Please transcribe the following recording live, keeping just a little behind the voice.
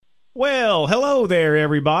Well, hello there,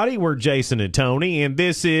 everybody. We're Jason and Tony, and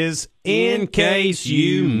this is In Case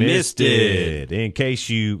You Missed It. In case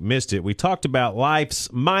you missed it, we talked about life's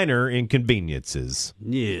minor inconveniences.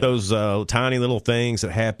 Yeah. Those tiny little things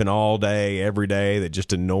that happen all day, every day, that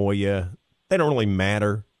just annoy you. They don't really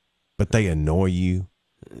matter, but they annoy you.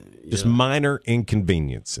 Just minor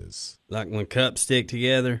inconveniences. Like when cups stick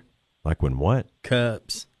together. Like when what?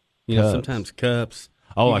 Cups. You know, sometimes cups.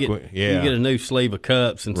 Oh, you like get, you get a new sleeve of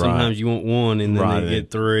cups, and sometimes you want one, and then they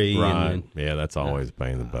get three. Right. And then, Yeah, that's always a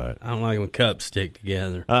pain in the butt. I don't like when cups stick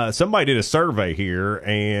together. Somebody did a survey here,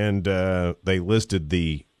 and they listed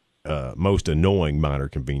the most annoying minor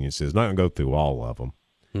conveniences. Not going to go through all of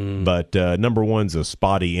them, but number one's a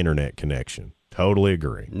spotty internet connection. Totally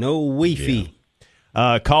agree. No Wi-Fi.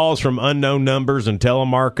 Calls from unknown numbers and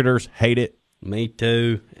telemarketers. Hate it. Me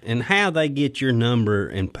too. And how they get your number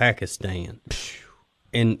in Pakistan.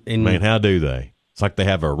 And Man, how do they? It's like they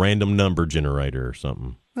have a random number generator or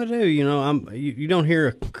something. I do. You know, you don't hear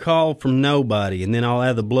a call from nobody, and then all out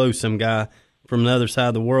of the blue, some guy from the other side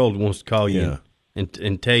of the world wants to call you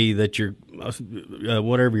and tell you that your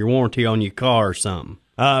whatever your warranty on your car or something.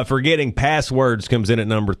 Forgetting passwords comes in at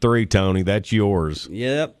number 3, Tony. That's yours.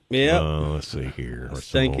 Yep. Let's see here. I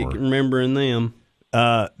think you can remembering them.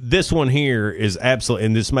 This one here is absolutely,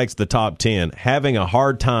 and this makes the top 10, having a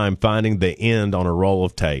hard time finding the end on a roll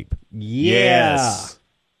of tape. Yes,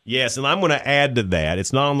 and I'm going to add to that.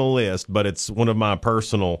 It's not on the list, but it's one of my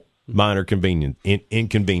personal minor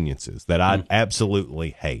inconveniences that I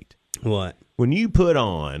absolutely hate. What? When you put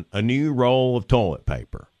on a new roll of toilet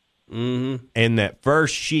paper, and that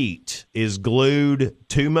first sheet is glued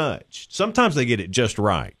too much. Sometimes they get it just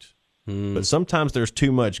right, but sometimes there's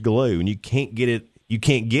too much glue, and you can't get it.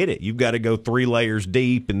 You've got to go 3 layers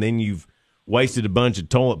deep, and then you've wasted a bunch of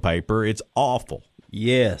toilet paper. It's awful.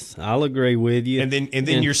 Yes, I'll agree with you. And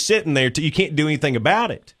then you're sitting there, you can't do anything about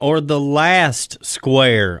it. Or the last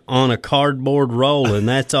square on a cardboard roll, and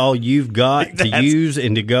that's all you've got to use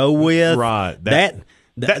and to go with. Right.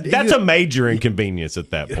 That's a major inconvenience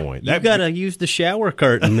at that point. You've got to use the shower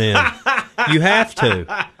curtain then. You have to.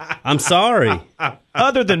 I'm sorry.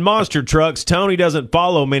 Other than monster trucks, Tony doesn't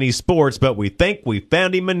follow many sports, but we think we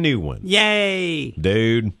found him a new one. Yay!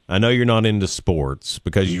 Dude, I know you're not into sports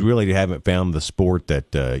because you really haven't found the sport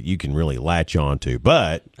that you can really latch on to,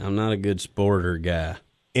 but I'm not a good sporter guy.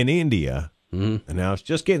 In India, and now it's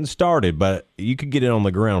just getting started, but you could get it on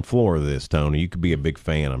the ground floor of this, Tony. You could be a big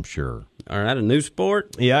fan, I'm sure. All right, a new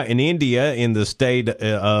sport? Yeah, in India, in the state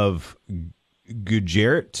of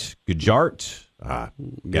Gujarat,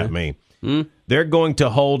 got me. They're going to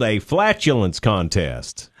hold a flatulence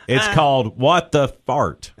contest. It's called What the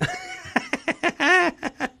Fart.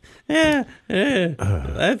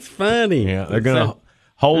 That's funny. Yeah, they're going to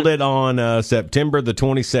hold it on September the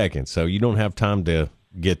 22nd, so you don't have time to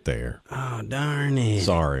get there. Oh, darn it.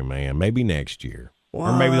 Sorry, man. Maybe next year.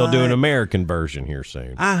 What? Or maybe they'll do an American version here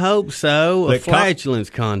soon. I hope so. A flatulence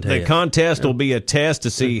contest. The contest will be a test to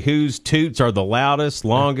see whose toots are the loudest,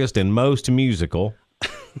 longest, and most musical.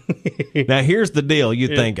 Now, here's the deal. You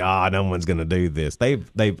think, no one's going to do this.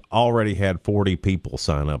 They've already had 40 people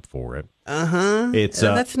sign up for it. It's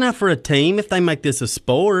that's not for a team if they make this a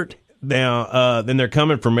sport. Now, then they're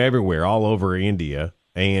coming from everywhere, all over India.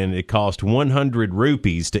 And it cost 100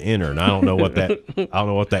 rupees to enter, and I don't know what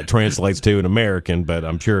that translates to in American, but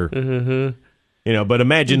I'm sure. But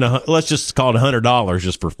imagine let's just call it $100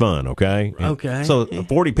 just for fun, okay? Okay. So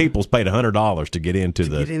 40 people's paid $100 to get into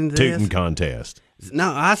the tooting contest.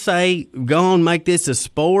 No, I say go on, make this a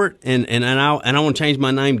sport, and I want to change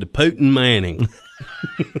my name to Putin Manning.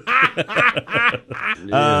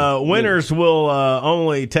 Winners will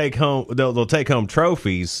only take home. They'll take home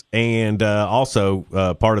trophies, and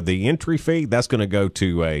also part of the entry fee that's going to go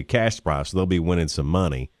to a cash prize. So they'll be winning some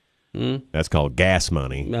money. That's called gas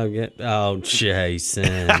money. Oh,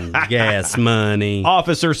 Jason, gas money.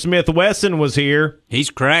 Officer Smith Wesson was here. He's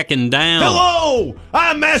cracking down. Hello,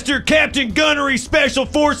 I'm Master Captain Gunnery Special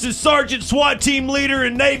Forces Sergeant SWAT Team Leader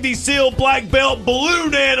and Navy SEAL Black Belt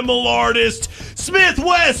Balloon Animal Artist Smith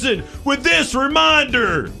Wesson with this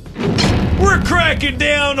reminder. We're cracking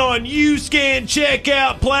down on U-Scan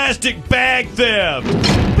checkout plastic bag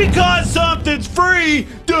theft. Because something's free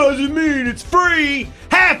doesn't mean it's free.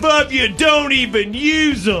 Half of you don't even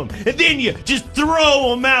use them, and then you just throw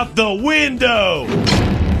them out the window.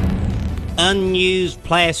 Unused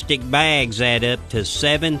plastic bags add up to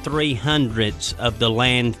 7/300ths of the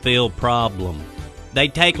landfill problem. They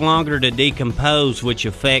take longer to decompose, which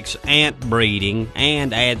affects ant breeding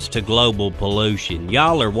and adds to global pollution.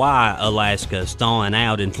 Y'all are why Alaska is thawing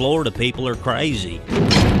out and Florida people are crazy.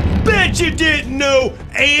 Bet you didn't know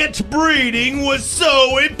ant breeding was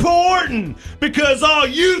so important because all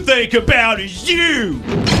you think about is you.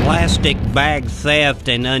 Plastic bag theft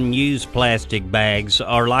and unused plastic bags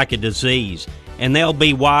are like a disease, and they'll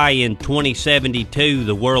be why in 2072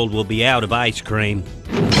 the world will be out of ice cream.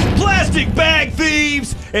 Plastic bag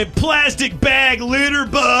thieves and plastic bag litter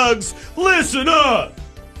bugs, listen up.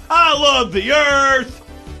 I love the earth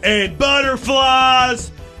and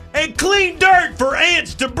butterflies and clean dirt for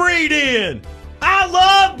ants to breed in. I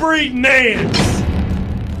love breeding ants.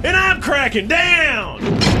 And I'm cracking down.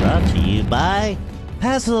 Brought to you by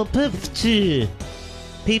Hassel Poof,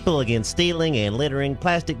 people against stealing and littering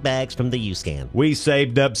plastic bags from the U-Scan. We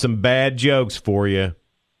saved up some bad jokes for you.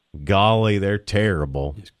 Golly, they're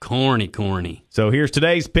terrible. It's corny. So here's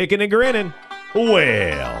today's Pickin' and Grinnin'.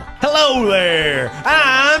 Well, hello there.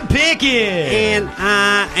 I'm Pickin'. And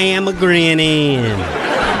I am a grinning.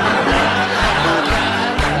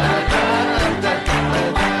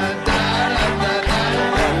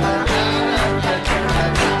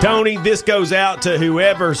 Tony, this goes out to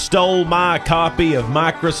whoever stole my copy of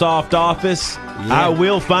Microsoft Office. Yeah. I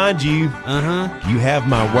will find you. You have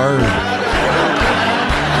my word.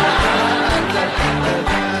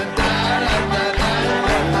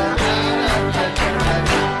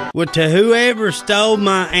 Well, to whoever stole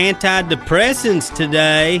my antidepressants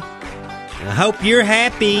today, I hope you're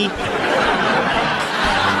happy.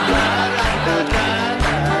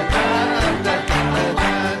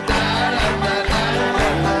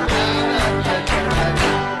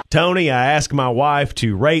 Tony, I asked my wife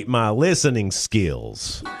to rate my listening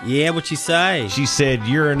skills. Yeah, what you say? She said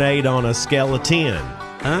urinate on a skeleton.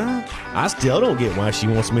 Huh? I still don't get why she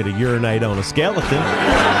wants me to urinate on a skeleton.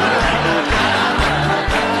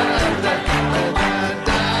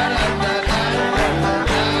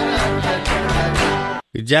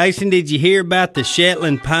 Jason, did you hear about the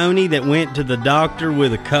Shetland pony that went to the doctor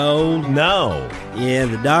with a cold? No. Yeah,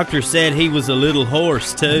 the doctor said he was a little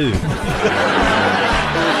hoarse, too.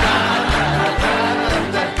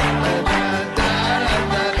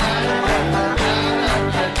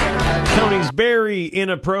 Tony's very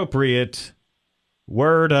inappropriate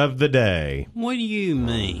word of the day. What do you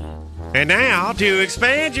mean? And now, to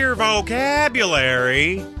expand your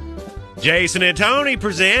vocabulary, Jason and Tony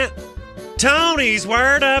present Tony's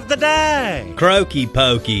word of the day. Croaky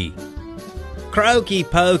pokey. Croaky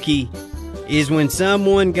pokey is when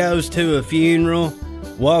someone goes to a funeral,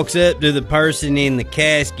 walks up to the person in the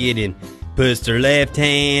casket and puts their left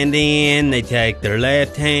hand in, they take their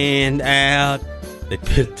left hand out, they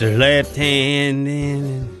put their left hand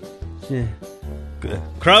in.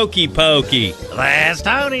 Croaky pokey. That's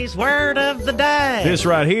Tony's word of the day. This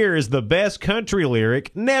right here is the best country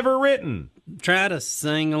lyric never written. Try to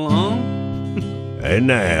sing along. And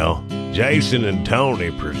now, Jason and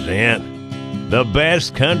Tony present the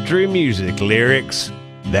best country music lyrics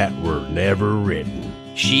that were never written.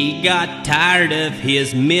 She got tired of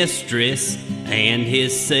his mistress and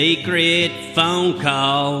his secret phone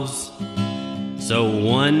calls. So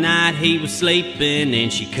one night he was sleeping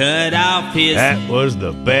and she cut off his... That was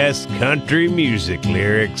the best country music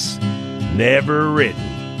lyrics never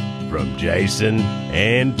written from Jason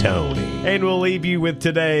and Tony. And we'll leave you with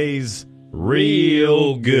today's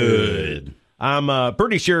Real Good. I'm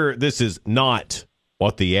pretty sure this is not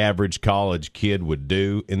what the average college kid would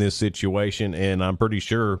do in this situation, and I'm pretty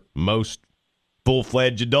sure most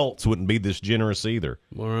full-fledged adults wouldn't be this generous either.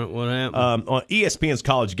 What happened? On ESPN's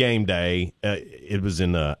College Game Day, it was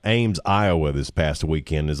in Ames, Iowa this past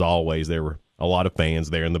weekend. As always, there were a lot of fans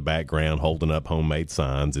there in the background holding up homemade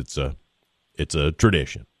signs. It's a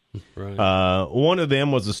tradition. Right. One of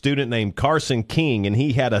them was a student named Carson King, and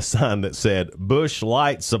he had a sign that said, Busch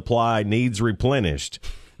Light supply needs replenished.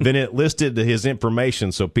 Then it listed his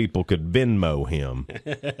information so people could Venmo him.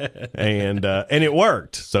 And it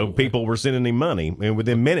worked. So people were sending him money. And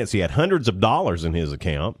within minutes, he had hundreds of dollars in his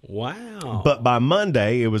account. Wow. But by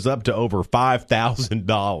Monday, it was up to over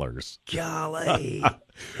 $5,000. Golly.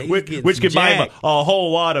 Which could buy him a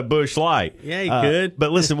whole lot of Busch Light. Yeah, he could.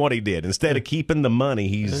 But listen what he did. Instead of keeping the money,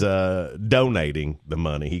 he's donating the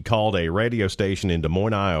money. He called a radio station in Des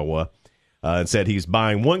Moines, Iowa, and said he's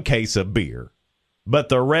buying one case of beer. But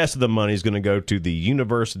the rest of the money is going to go to the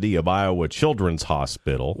University of Iowa Children's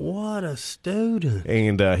Hospital. What a student.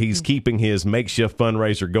 And he's keeping his makeshift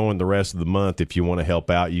fundraiser going the rest of the month. If you want to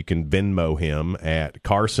help out, you can Venmo him at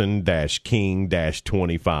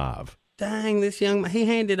Carson-King-25. dang, this young man, he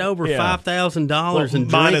handed over Yeah. $5,000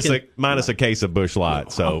 and minus a case of Busch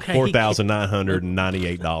Light, so Okay.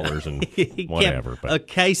 $4,998 and he whatever. kept a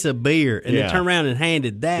case of beer and Yeah. then turned around and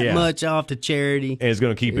handed that Yeah. much off to charity. And it's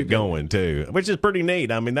going to keep it going too, which is pretty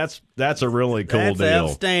neat. I mean, that's a really cool That's deal.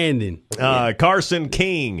 outstanding. Carson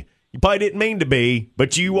King, you probably didn't mean to be,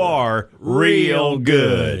 but you are real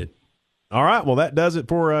good. All right, well, that does it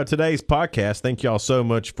for today's podcast. Thank y'all so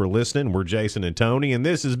much for listening. We're Jason and Tony, and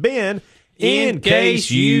this has been In Case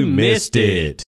You Missed It.